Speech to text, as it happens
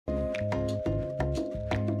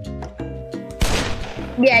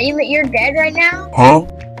Yeah, you're dead right now. Huh?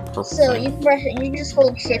 So you can just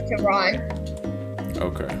hold shift to run.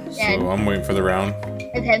 Okay, Dead. so I'm waiting for the round.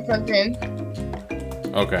 With headphones in.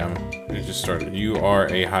 Okay, it just started. You are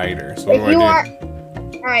a hider. So If what do you I are,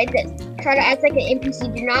 alright, then try to act like an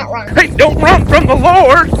NPC. Do not run. Hey, don't run from the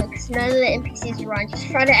Lord! Because none of the NPCs run. Just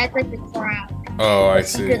try to act like the crowd. do? Oh, I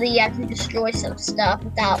see. Secretly, you have to destroy some stuff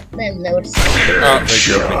without them noticing. Oh, they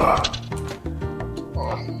killed me.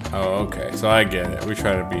 Oh, okay. So I get it. We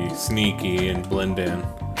try to be sneaky and blend in.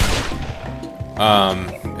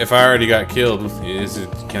 If I already got killed,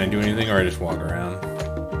 can I do anything or I just walk around?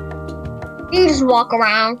 You can just walk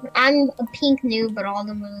around. I'm a pink noob, but all of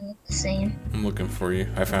them really look the same. I'm looking for you.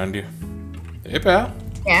 I found you. Hey, pal.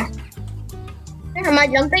 Yeah. Am I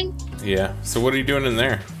jumping? Yeah. So what are you doing in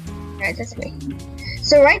there? Alright, that's me.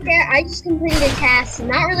 So right there, I just completed a task.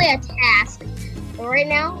 Not really a task. But right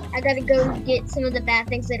now, I gotta go get some of the bad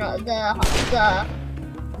things that the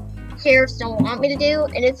sheriffs don't want me to do.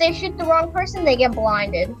 And if they shoot the wrong person, they get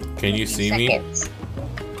blinded. Can you see me?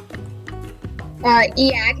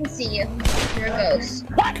 Yeah, I can see you. You're a ghost.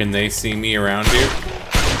 Can they see me around you?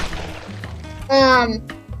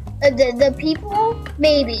 The people,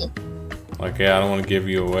 maybe. Like, yeah, I don't want to give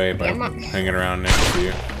you away by hanging around next to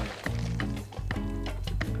you.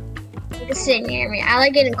 You can sit near me. I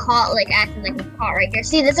like getting caught, like acting like I'm caught right there.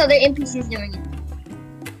 See, this other NPC's doing it.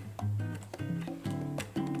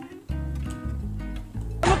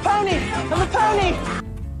 I'm a pony! I'm a pony!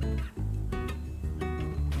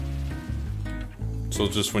 So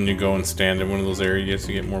just when you go and stand in one of those areas,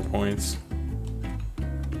 you get more points.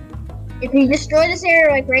 If you destroy this area,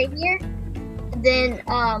 like right here, then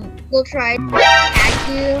we'll try to attack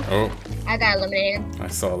you. Oh. I got eliminated. I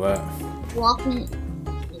saw that. Walking.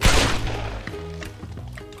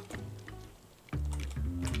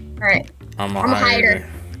 Alright. I'm a hider.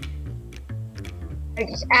 I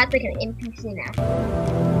just act like an NPC now.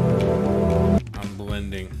 I'm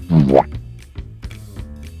blending.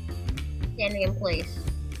 Standing in place.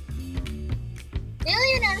 Really,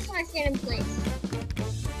 you notice when I stand in place.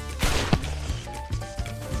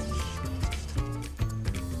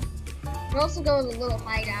 We're also going to little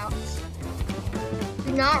hideouts.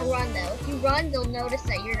 Do not run though. If you run, they'll notice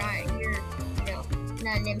that you're not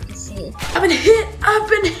an NPC. I've been hit! I've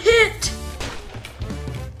been hit!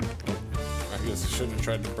 I guess I shouldn't have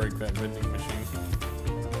tried to break that vending machine.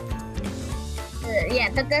 Yeah,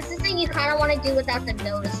 but that's the thing you kind of want to do without them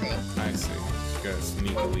noticing. I see. You gotta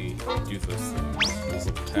sneakily do those things.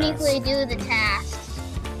 Sneakily do the tasks.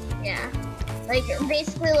 Yeah. Like,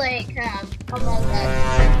 basically like, Among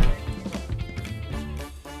Us.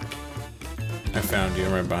 I found you.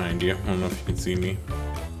 I'm right behind you. I don't know if you can see me.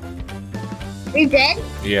 Are you dead?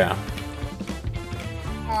 Yeah.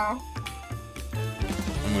 I'm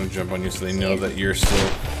gonna jump on you so they know that you're still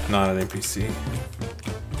not an NPC.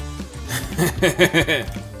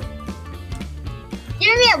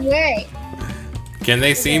 Get me away. Can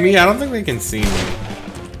they see me? I don't think they can see me.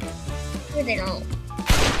 No, they don't.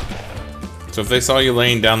 So if they saw you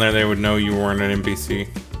laying down there, they would know you weren't an NPC.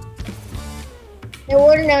 They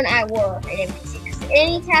would have known I were an NPC. Because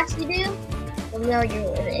any task you do, they'll know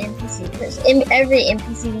you're an NPC. Because every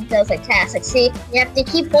NPC does like tasks. Like, see, you have to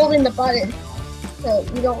keep holding the button so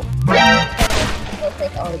you don't go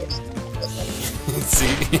take all your stuff.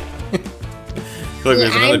 See? Look,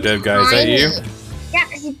 there's another dead guy. Is that you? Yeah,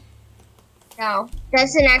 because no,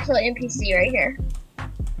 that's an actual NPC right here.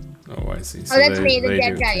 Oh, I see. So oh, that's me, the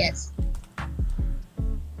dead guy, yes.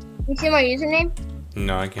 You see my username?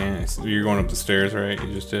 No, I can't. You're going up the stairs, right?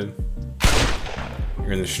 You just did?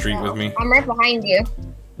 You're in the street with me? I'm right behind you.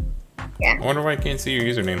 Yeah. I wonder why I can't see your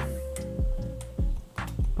username.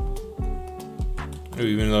 Ooh,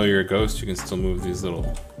 even though you're a ghost, you can still move these little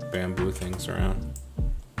bamboo things around.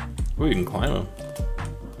 Ooh, you can climb them.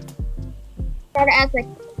 Try to act like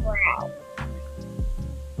a crowd.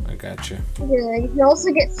 I gotcha. Yeah, you can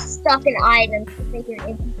also get stuck in items to make your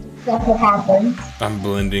NPC stuff that happens. I'm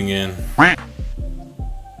blending in. Not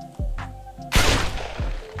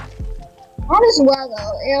as well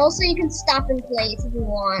though. And also you can stop in place if you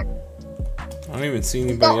want. I don't even see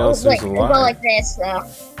anybody else who's alive. Go like this though.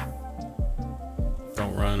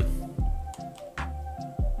 Don't run.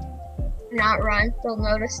 Not run. They'll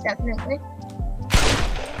notice definitely.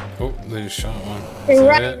 Oh, they just shot one. They're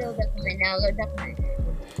running. They'll definitely know. They're definitely.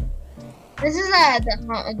 This is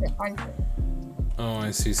the hunter. Oh,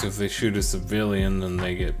 I see. So if they shoot a civilian, then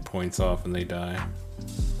they get points off and they die.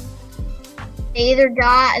 They either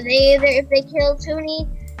die. If they kill too many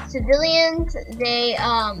civilians, they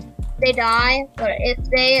die. But if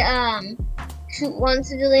they shoot one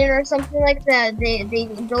civilian or something like that,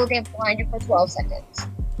 they'll get blinded for 12 seconds.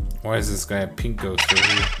 Why is this guy a pink ghost over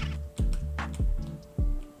here?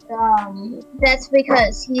 That's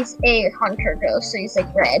because he's a hunter ghost, so he's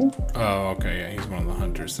like red. Oh, okay, yeah, he's one of the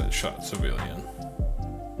hunters that shot civilian.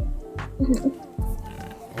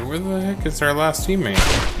 Well, where the heck is our last teammate?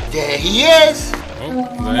 There he is! Oh,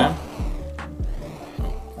 there.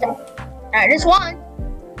 Alright, just one.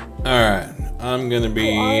 Alright, I'm gonna be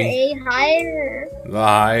A hider. the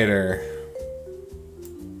hider.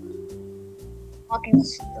 Fucking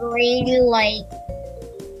straight light.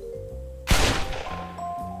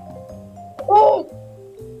 Oh!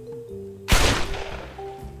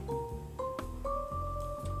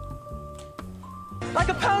 Like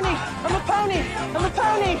a pony! I'm a pony! I'm a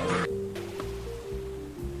pony!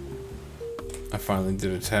 I finally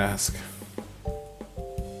did a task.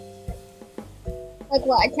 Like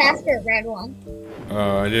what? A task or a red one?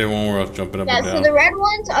 I did one where I was jumping up Yeah, and so down. the red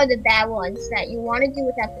ones are the bad ones that you want to do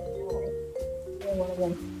without the knowing. They're one of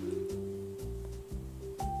them.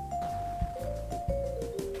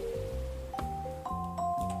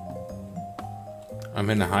 I'm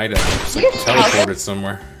in a hideout. It's like teleported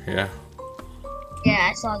somewhere. Yeah. Yeah,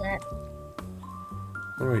 I saw that.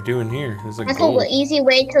 What do I do in here? There's like That's gold. an easy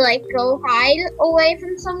way to like go hide away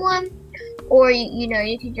from someone, or you know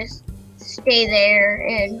you can just stay there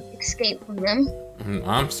and escape from them.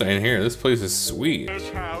 I'm staying here. This place is sweet. This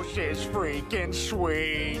house is freaking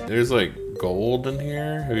sweet. There's like gold in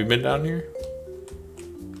here. Have you been down here?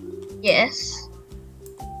 Yes.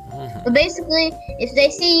 But basically, if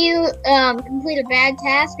they see you complete a bad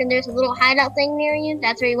task and there's a little hideout thing near you,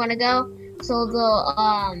 that's where you want to go. So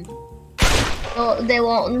they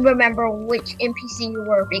won't remember which NPC you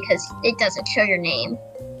were because it doesn't show your name.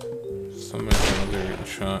 Somebody's over there getting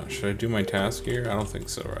shot. Should I do my task here? I don't think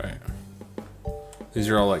so, right? These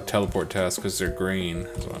are all like teleport tasks because they're green.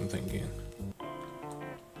 That's what I'm thinking.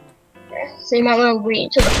 Yeah. So you might want to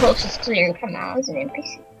wait till the closest clear and come out as an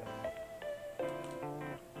NPC.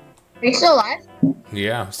 Are you still alive?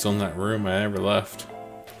 Yeah, I'm still in that room. I never left.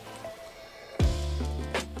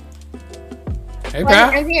 Hey, Well,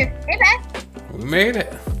 Pat. I'm here. Hey, Pat. We made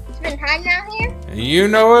it. Spend time down here? You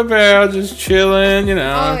know it, Pal. Just chilling, you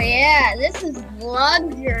know. Oh, yeah. This is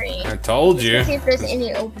luxury. I told you. Let's see if there's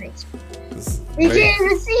any openings. This, You can't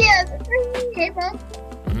even see us. Hey, bud.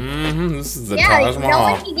 this is the Yeah, Taj no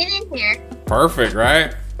Mahal. one can get in here. Perfect,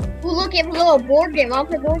 right? Ooh, look, you have a little board game. Want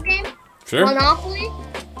to play board game? Sure. Monopoly?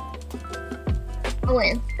 I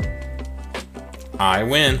win. I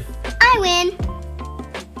win. I win.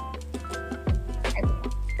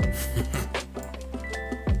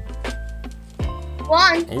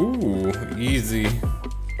 One. Ooh, easy.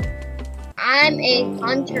 I'm a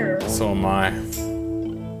hunter. So am I.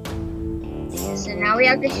 So now we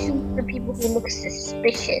have to shoot for people who look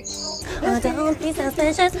suspicious. Oh, don't be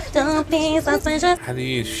suspicious, don't be suspicious. How do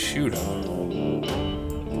you shoot them?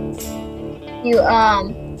 You,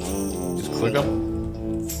 Just click them?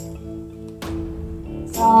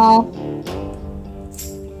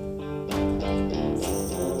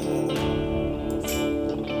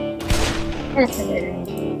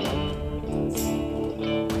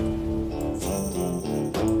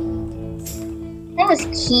 That was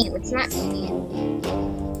cute. It's not cute.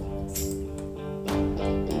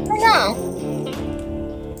 I don't know.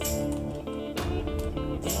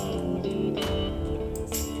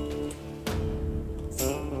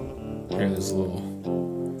 Here, there's a little.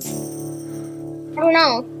 I don't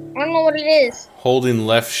know. I don't know what it is. Holding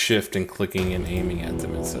left shift and clicking and aiming at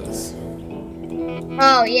them, it says.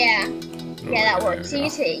 Oh, yeah. Yeah, that works. So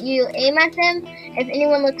you aim at them. If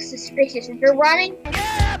anyone looks suspicious, if they're running,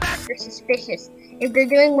 they're suspicious. If they're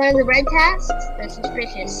doing one of the red tasks, they're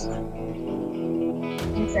suspicious.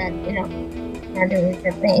 Instead, you know, not doing a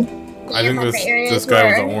good thing. I think this guy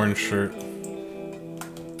with the orange shirt.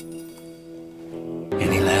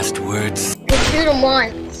 Any last words? Just shoot him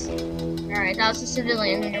once. Alright, that was a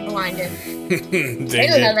civilian and you're blinded. They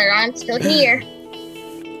don't know that I'm still here.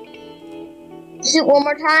 Shoot one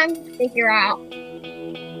more time, think you're out.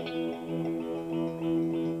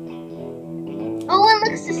 Oh, it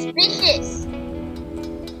looks suspicious.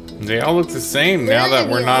 They all look the same now that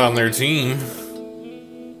we're not on their team.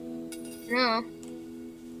 No.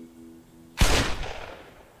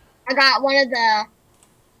 I got one of the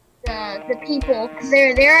people, because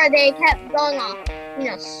they kept going off. You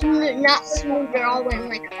know, smooth, not smooth, they're all in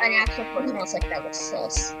like an actual person. I was like, that was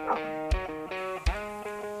sus.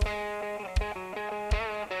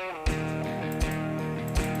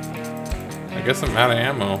 I guess I'm out of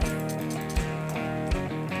ammo.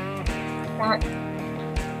 Not.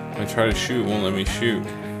 I try to shoot, won't let me shoot.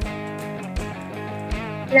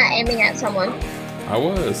 You're not aiming at someone. I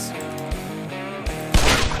was.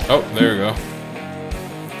 Oh, there we go.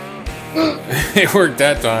 It worked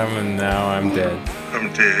that time, and now I'm dead.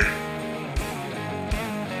 I'm dead.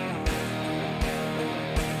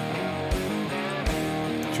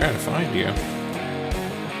 Trying to find you.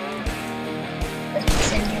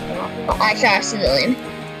 Oh, I shot a civilian.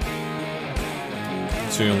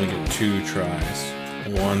 So you only get 2 tries.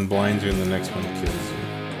 One blinds you and the next one kills you.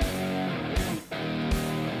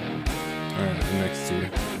 Alright, I'm next to you.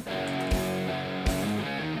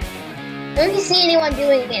 Don't you see anyone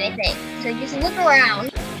doing anything? So just look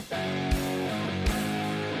around.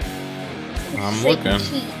 I'm So you can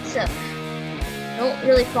looking. cheat, so don't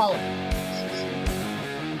really follow.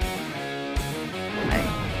 I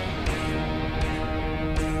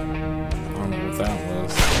don't know what that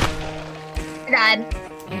was. I died.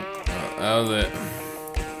 That was it.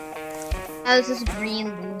 I was this green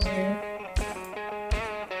loser.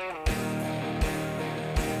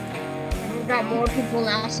 We've got more people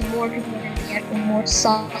now, so more people are gonna be acting more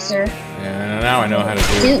saucer. Yeah, now I know how to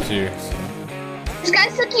do it too. So. This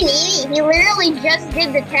guy's fucking idiot. He literally just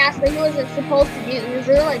did the task that he wasn't supposed to do. He was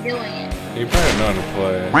literally doing it. You probably know how to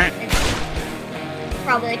play it.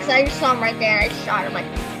 Probably, because I just saw him right there and I shot him like.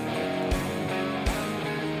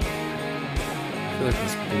 I feel like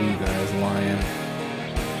this blue guy's lying.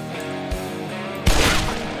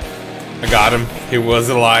 I got him. He was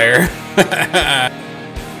a liar.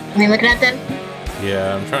 I mean, looking at them.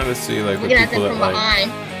 Yeah, I'm trying to see like the Looking at them people from that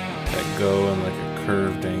behind. that go in like a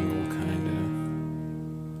curved angle, kind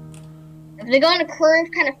If they go in a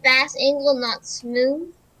curved, kind of fast angle, not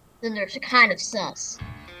smooth, then they're kind of sus.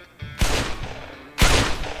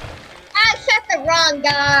 I shot the wrong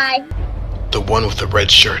guy. The one with the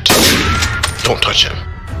red shirt. Don't touch him.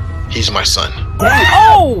 He's my son.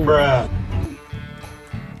 Oh! Bruh.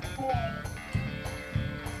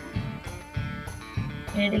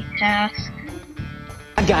 Community task.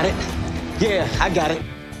 I got it. Yeah, I got it.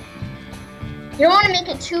 You don't want to make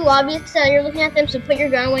it too obvious that you're looking at them, so put your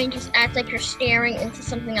gun away and just act like you're staring into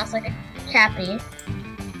something else, like a cappy.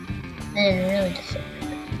 Then really just.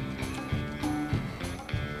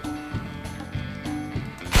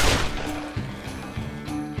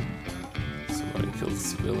 Somebody killed a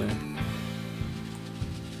civilian.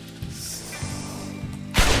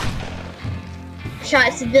 Shot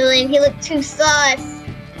a civilian, he looked too sus.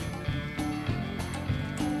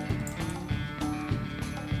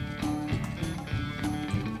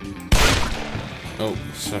 Oh,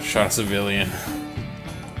 shot a civilian.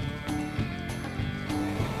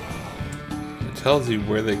 It tells you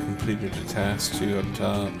where they completed the task too up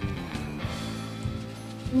top.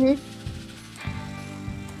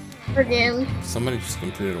 Forgive. Somebody just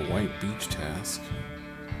completed a white beach task.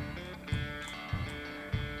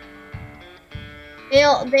 They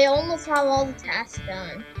almost have all the tasks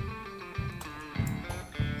done.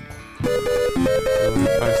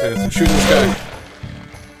 5 seconds. Shoot this guy.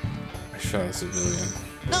 I shot a civilian.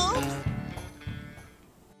 No.